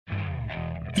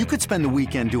You could spend the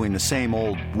weekend doing the same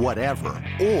old whatever,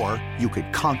 or you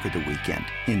could conquer the weekend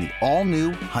in the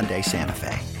all-new Hyundai Santa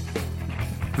Fe.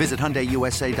 Visit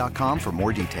HyundaiUSA.com for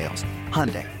more details.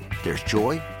 Hyundai, there's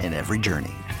joy in every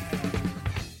journey.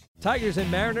 Tigers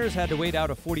and Mariners had to wait out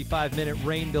a 45-minute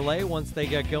rain delay once they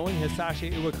got going.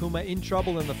 Hisashi Iwakuma in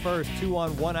trouble in the first, 2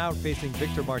 on 1 out facing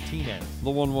Victor Martinez. The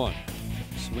 1-1.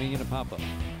 Swing and a pop-up.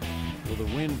 Will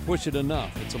the wind push it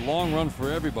enough? It's a long run for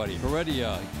everybody.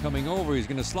 Heredia coming over. He's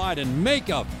going to slide and make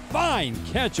a fine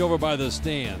catch over by the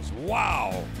stands.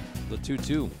 Wow. The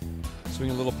 2-2. Swing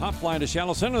a little pop fly into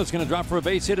shallow center. That's going to drop for a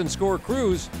base hit and score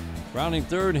Cruz. Rounding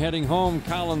third, heading home.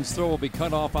 Collins' throw will be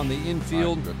cut off on the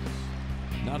infield.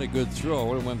 Not a good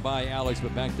throw. It went by Alex,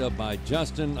 but backed up by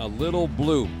Justin. A little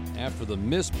blue. After the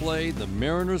misplay, the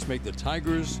Mariners make the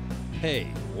Tigers pay.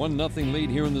 1-0 lead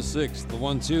here in the 6th. The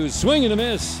 1-2. Swing and a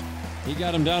miss. He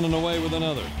got him down and away with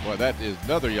another. Boy, that is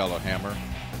another yellow hammer.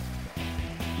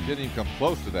 He didn't even come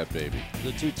close to that baby.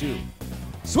 The 2-2.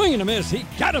 Swing and a miss. He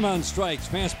got him on strikes.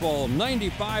 Fastball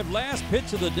 95. Last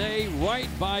pitch of the day, right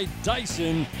by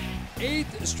Dyson. 8th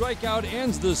strikeout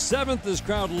ends the 7th. This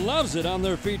crowd loves it on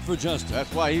their feet for Justin.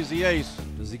 That's why he's the ace.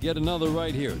 Does he get another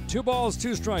right here? 2 balls,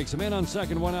 2 strikes. A man on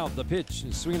second, 1 out. The pitch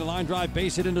is swinging a line drive,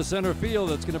 base hit into center field.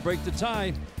 That's going to break the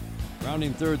tie.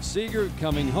 Rounding third, Seager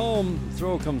coming home.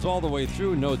 Throw comes all the way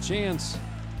through, no chance.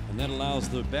 And that allows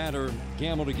the batter,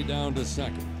 Gamble, to get down to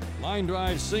second. Line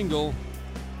drive single.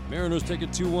 Mariners take a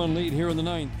 2-1 lead here in the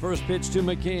 9th. First pitch to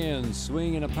McCann.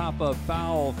 Swing and a pop-up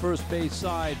foul. First base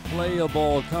side,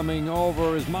 playable. Coming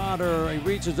over is Motter. He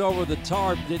reaches over the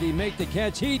tarp. Did he make the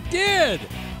catch? He did!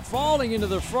 Falling into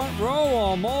the front row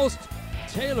almost.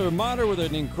 Taylor Motter with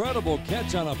an incredible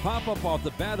catch on a pop-up off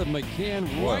the bat of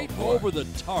McCann right over the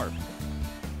tarp.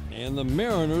 And the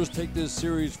Mariners take this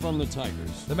series from the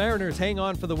Tigers. The Mariners hang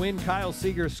on for the win. Kyle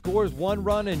Seager scores 1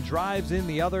 run and drives in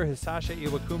the other. Hisashi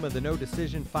Iwakuma, the no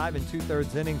decision, 5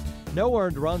 2/3 innings. No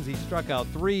earned runs. He struck out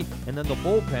 3, and then the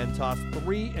bullpen tossed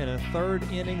 3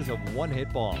 1/3 innings of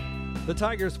 1-hit ball. The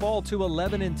Tigers fall to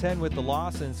 11-10 with the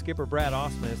loss, and skipper Brad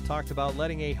Ausmus has talked about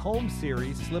letting a home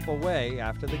series slip away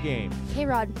after the game.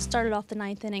 K-Rod started off the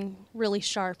 9th inning really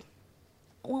sharp.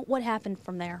 What happened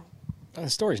from there? The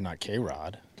story's not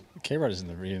K-Rod. K-Rod isn't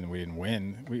the reason we didn't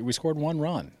win. We scored 1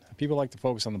 run. People like to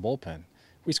focus on the bullpen.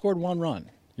 We scored 1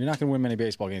 run. You're not going to win many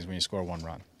baseball games when you score 1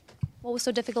 run. What was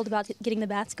so difficult about getting the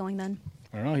bats going then?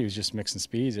 I don't know. He was just mixing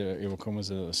speeds. Iwakuma was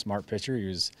a smart pitcher. He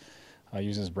was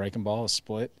using his breaking ball, his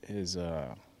split, his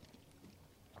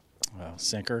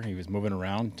sinker. He was moving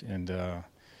around, and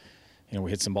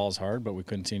we hit some balls hard, but we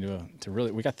couldn't seem to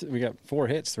really. We got 4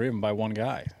 hits, 3 of them by 1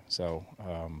 guy. So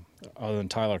other than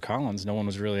Tyler Collins, no one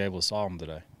was really able to solve him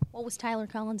today. What was Tyler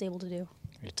Collins able to do?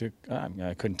 He took.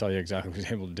 I couldn't tell you exactly what he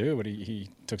was able to do, but he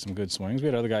took some good swings. We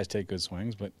had other guys take good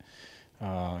swings, but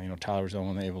Tyler was the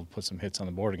only one able to put some hits on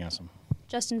the board against him.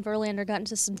 Justin Verlander got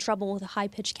into some trouble with a high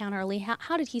pitch count early.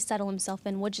 How did he settle himself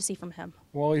in? What did you see from him?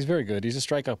 Well, he's very good. He's a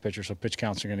strikeout pitcher, so pitch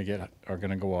counts are going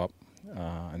to go up,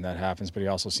 and that happens. But he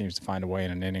also seems to find a way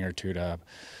in an inning or two to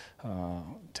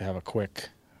have a quick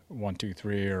 1, 2,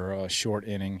 3 or a short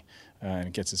inning, and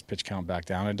it gets his pitch count back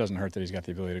down. It doesn't hurt that he's got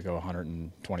the ability to go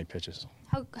 120 pitches.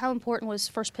 How important was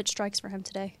first pitch strikes for him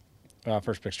today?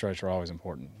 First pitch strikes are always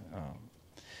important.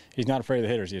 He's not afraid of the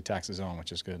hitters. He attacks his own,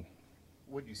 which is good.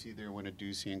 What did you see there when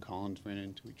Adducey and Collins ran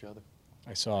into each other?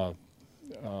 I saw,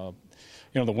 the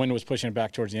wind was pushing it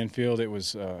back towards the infield. It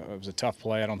was a tough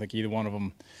play. I don't think either one of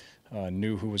them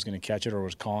knew who was going to catch it or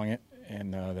was calling it,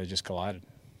 and they just collided.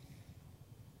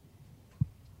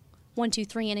 1, 2,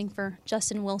 3 inning for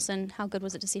Justin Wilson. How good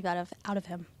was it to see that out of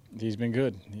him? He's been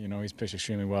good. He's pitched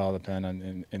extremely well out of the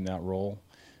pen in that role,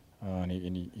 and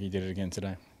he did it again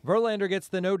today. Verlander gets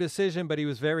the no decision, but he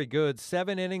was very good.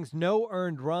 7 innings, no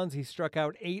earned runs. He struck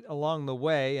out 8 along the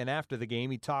way, and after the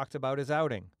game, he talked about his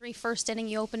outing. First inning,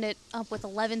 you opened it up with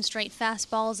 11 straight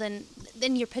fastballs, and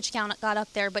then your pitch count got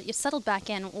up there, but you settled back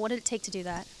in. What did it take to do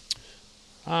that?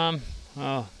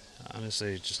 Well,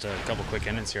 honestly, just a couple quick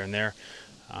innings here and there.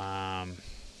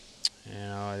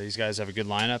 These guys have a good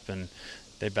lineup, and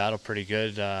they battle pretty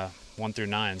good 1 through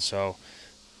 9. So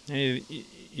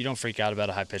you don't freak out about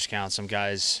a high pitch count. Some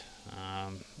guys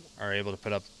are able to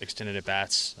put up extended at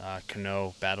bats.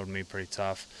 Cano battled me pretty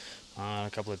tough on a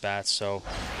couple of bats. So,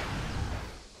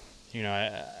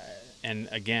 and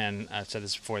again, I've said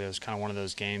this before. It was kind of one of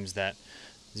those games that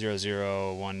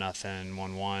 0-0, 1-0,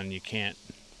 1-1. You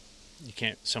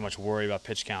can't so much worry about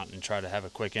pitch count and try to have a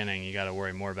quick inning. You got to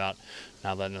worry more about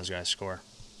not letting those guys score.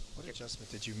 What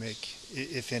adjustment did you make,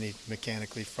 if any,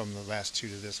 mechanically from the last 2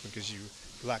 to this one? Because you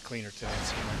were a lot cleaner today. It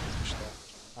seemed like it was your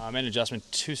stuff. I made an adjustment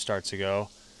 2 starts ago.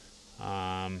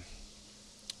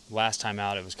 Last time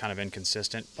out, it was kind of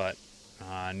inconsistent, but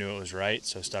I knew it was right,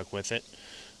 so stuck with it.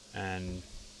 And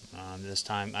this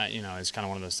time, it's kind of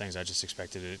one of those things. I just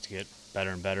expected it to get better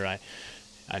and better.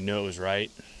 I knew it was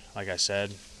right, like I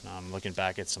said. Looking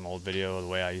back at some old video of the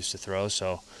way I used to throw,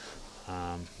 so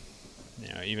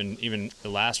even the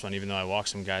last one, even though I walked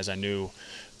some guys, I knew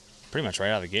pretty much right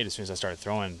out of the gate as soon as I started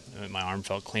throwing, my arm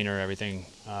felt cleaner, everything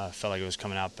felt like it was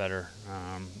coming out better,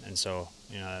 and so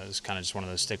it was kind of just one of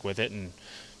those stick with it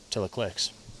until it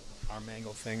clicks. Arm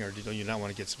angle thing, or do you not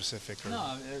want to get specific? Or?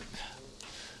 No,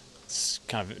 it's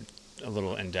kind of a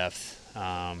little in depth,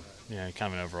 kind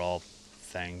of an overall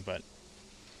thing, but.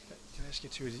 Can I ask you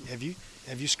too?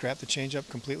 Have you scrapped the changeup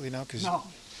completely now? No.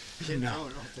 No,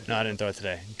 I didn't throw it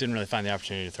today. Didn't really find the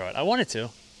opportunity to throw it. I wanted to.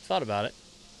 Thought about it.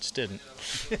 Just didn't.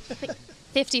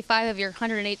 55 of your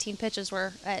 118 pitches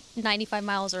were at 95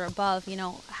 miles or above.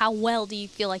 How well do you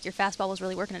feel like your fastball was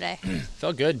really working today?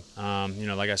 Felt good.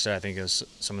 Like I said, I think it was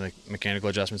some of the mechanical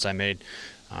adjustments I made.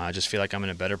 I just feel like I'm in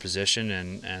a better position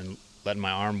and letting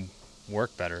my arm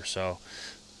work better. So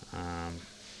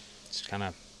just kind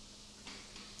of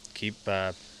keep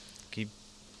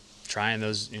trying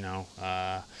those,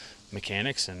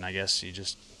 mechanics, and I guess you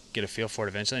just get a feel for it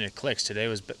eventually, and it clicks. Today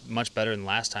was much better than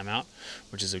last time out,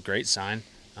 which is a great sign.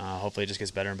 Hopefully it just gets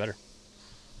better and better.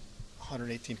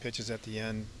 118 pitches at the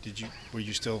end. Were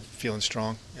you still feeling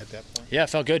strong at that point? Yeah, it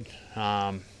felt good.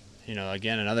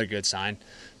 Again, another good sign.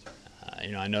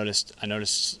 I noticed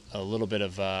a little bit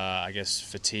of,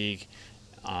 fatigue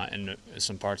in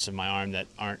some parts of my arm that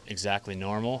aren't exactly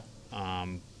normal,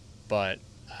 but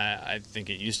I think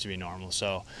it used to be normal.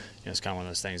 So it's kind of one of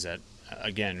those things that,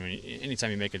 again,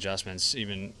 anytime you make adjustments,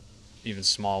 even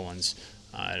small ones,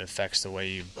 it affects the way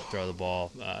you throw the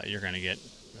ball. You're going to get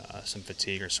some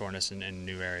fatigue or soreness in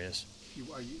new areas.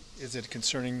 Is it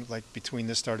concerning, like between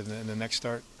this start and the next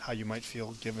start, how you might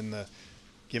feel given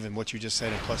what you just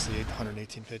said and plus the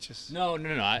 118 pitches? No.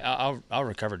 I'll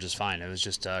recover just fine. It was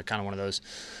just kind of one of those.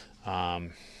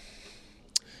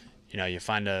 You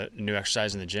find a new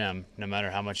exercise in the gym, no matter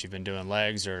how much you've been doing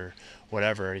legs or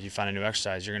whatever, you find a new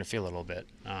exercise, you're going to feel a little bit.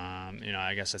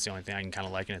 I guess that's the only thing I can kind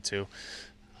of liken it to.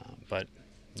 But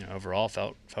overall,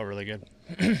 felt really good.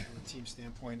 From a team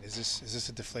standpoint, is this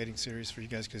a deflating series for you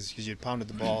guys? Because you had pounded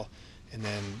the ball, and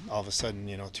then all of a sudden,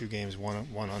 2 games, one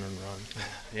unearned run.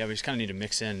 Yeah, we just kind of need to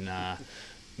mix in,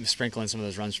 sprinkle in some of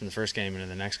those runs from the first game into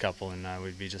the next couple, and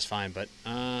we'd be just fine. But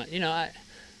I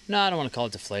don't want to call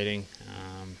it deflating.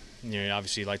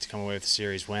 Obviously, you'd like to come away with the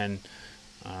series win.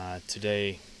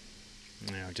 Today,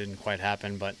 it didn't quite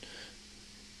happen, but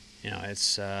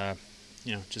it's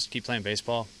just keep playing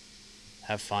baseball,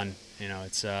 have fun.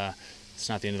 It's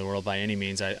not the end of the world by any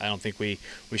means. I don't think we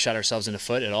shot ourselves in the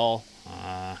foot at all.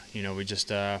 We just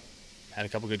had a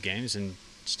couple good games and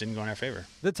just didn't go in our favor.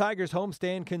 The Tigers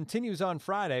homestand continues on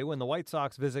Friday when the White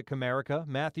Sox visit Comerica.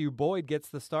 Matthew Boyd gets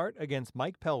the start against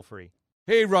Mike Pelfrey.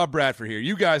 Hey, Rob Bradford here.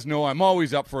 You guys know I'm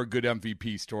always up for a good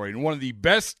MVP story, and one of the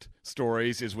best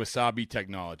stories is Wasabi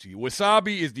Technology.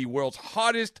 Wasabi is the world's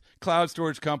hottest cloud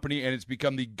storage company, and it's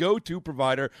become the go-to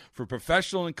provider for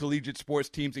professional and collegiate sports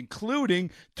teams,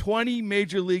 including 20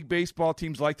 Major League Baseball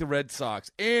teams like the Red Sox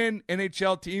and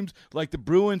NHL teams like the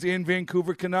Bruins and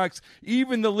Vancouver Canucks.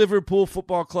 Even the Liverpool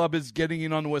Football Club is getting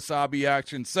in on the Wasabi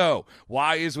action. So,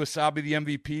 why is Wasabi the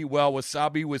MVP? Well,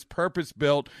 Wasabi was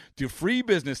purpose-built to free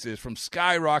businesses from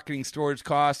skyrocketing storage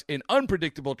costs and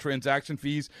unpredictable transaction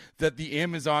fees that the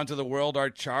Amazons of the world are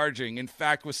charging. In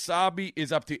fact, Wasabi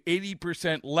is up to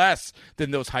 80% less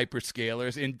than those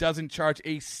hyperscalers and doesn't charge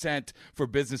a cent for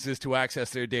businesses to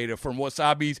access their data. From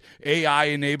Wasabi's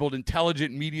AI-enabled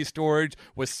intelligent media storage,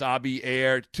 Wasabi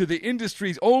Air, to the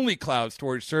industry's only cloud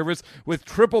storage service with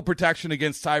triple protection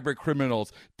against cyber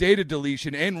criminals, data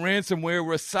deletion, and ransomware,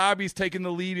 Wasabi's taken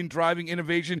the lead in driving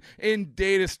innovation in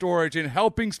data storage and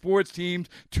helping sports teams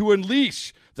to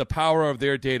unleash the power of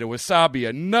their data. Wasabi,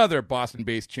 another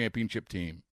Boston-based championship team.